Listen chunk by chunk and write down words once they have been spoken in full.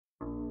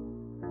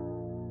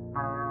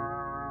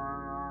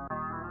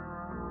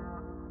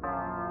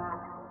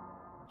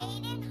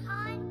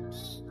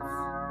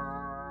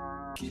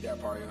Keep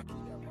that part,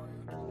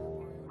 yeah.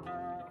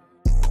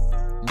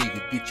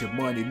 Nigga, get your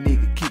money,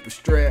 nigga, keep it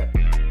strapped.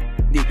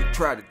 Nigga,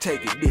 try to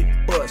take it,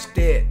 nigga, bust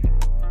that.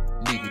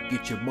 Nigga,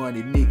 get your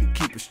money, nigga,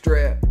 keep it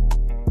strapped.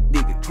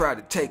 Nigga, try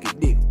to take it,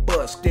 nigga,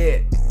 bust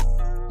that.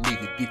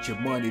 Nigga, get your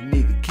money,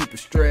 nigga, keep it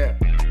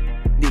strapped.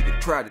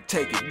 Nigga, try to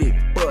take it,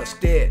 nigga,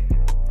 bust that.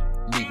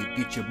 Nigga,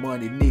 get your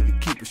money, nigga,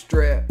 keep it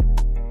strapped.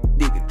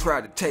 Nigga,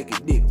 try to take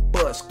it, nigga,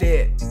 bust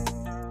that.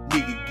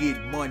 Nigga,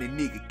 get money,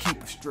 nigga,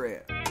 keep it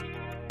strapped.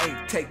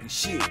 Ain't taking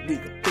shit,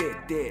 nigga,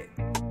 bet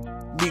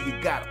that.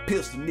 Nigga got a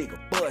pistol, nigga,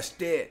 bust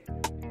that.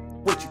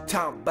 What you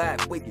talking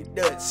about, where your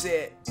nuts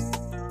at?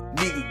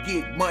 Nigga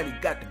get money,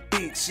 got the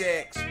big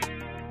sacks.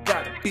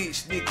 Got a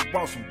bitch, nigga,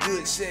 want some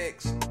good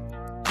sex.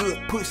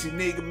 Good pussy,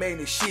 nigga, made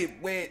the shit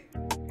wet.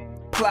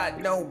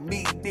 Plotting on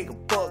me, nigga,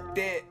 fuck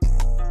that.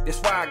 That's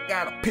why I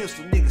got a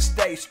pistol, nigga,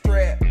 stay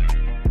strapped.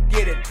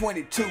 Get it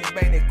 22,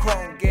 man, that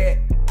chrome gat.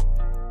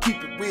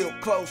 Keep it real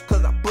close,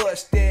 cause I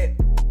bust that.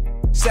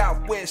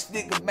 Southwest,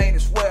 nigga, man,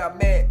 that's where I'm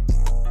at.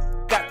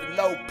 Got the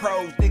low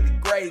pros,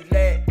 nigga, gray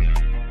lat.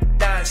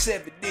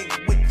 9-7,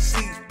 nigga, with the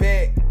seats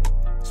back.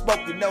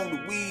 Smoking on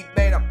the weed,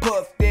 man, I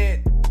puff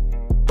that.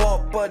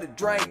 Bump of the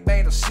drink,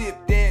 man, I sip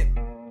that.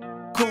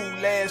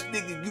 Cool ass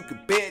nigga, you can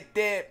bet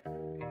that.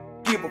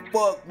 Give a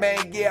fuck,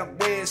 man, yeah, I'm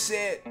where it's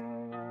at.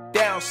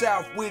 Down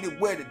south with it,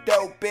 where the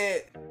dope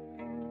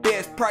at.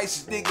 Best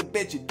prices, nigga,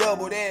 bet you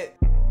double that.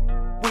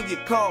 When you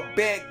come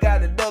back,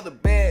 got another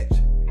batch.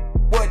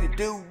 What it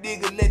do,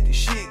 nigga, let the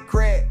shit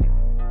crack.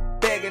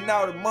 Bagging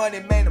all the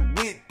money, man, I'm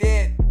with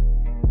that.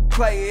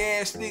 Play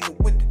ass nigga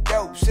with the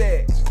dope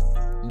sacks.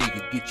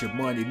 Nigga, get your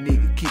money,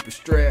 nigga, keep it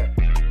strapped.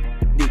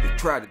 Nigga,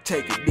 try to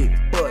take it,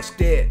 nigga, bust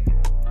that.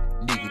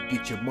 Nigga,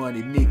 get your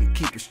money, nigga,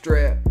 keep it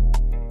strapped.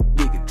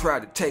 Nigga,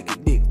 try to take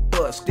it, nigga,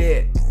 bust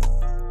that.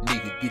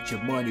 Nigga, get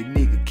your money,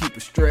 nigga, keep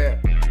it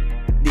strapped.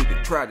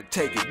 Nigga, try to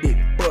take it,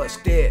 nigga,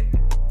 bust that.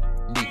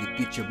 Nigga,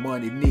 get your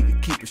money, nigga,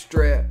 keep it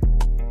strapped.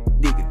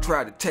 Nigga,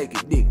 try to take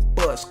it, nigga,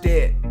 bust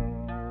that.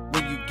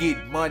 When you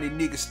get money,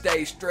 nigga,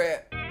 stay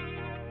strapped.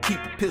 Keep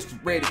a pistol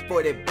ready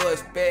for that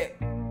bust back.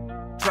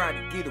 Trying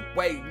to get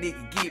away,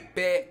 nigga, get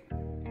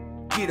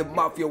back. Get him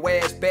off your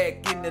ass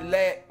back in the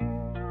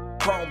lap.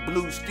 Chrome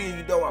blue steel,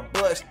 you know I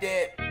bust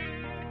that.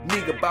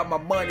 Nigga, about my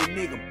money,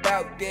 nigga,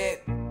 about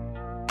that.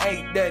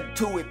 Ain't nothing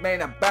to it,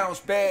 man, I bounce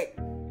back.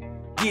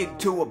 Get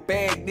into a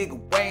bag, nigga,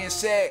 weighing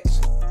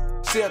sacks.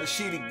 Sell the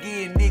shit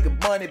again,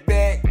 nigga, money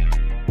back.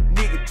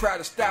 Nigga try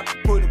to stop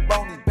and put him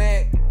on his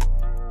back.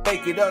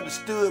 Make it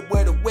understood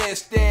where the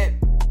West at.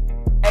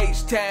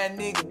 H-Town,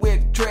 nigga, where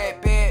the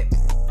trap at.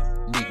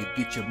 Nigga,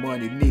 get your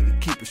money, nigga,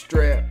 keep it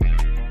strapped.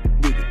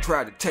 Nigga,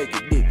 try to take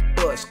it, nigga,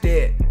 bust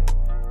that.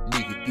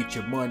 Nigga, get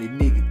your money,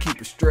 nigga,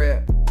 keep it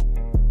strapped.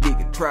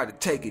 Nigga, try to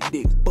take it,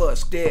 nigga,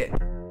 bust that.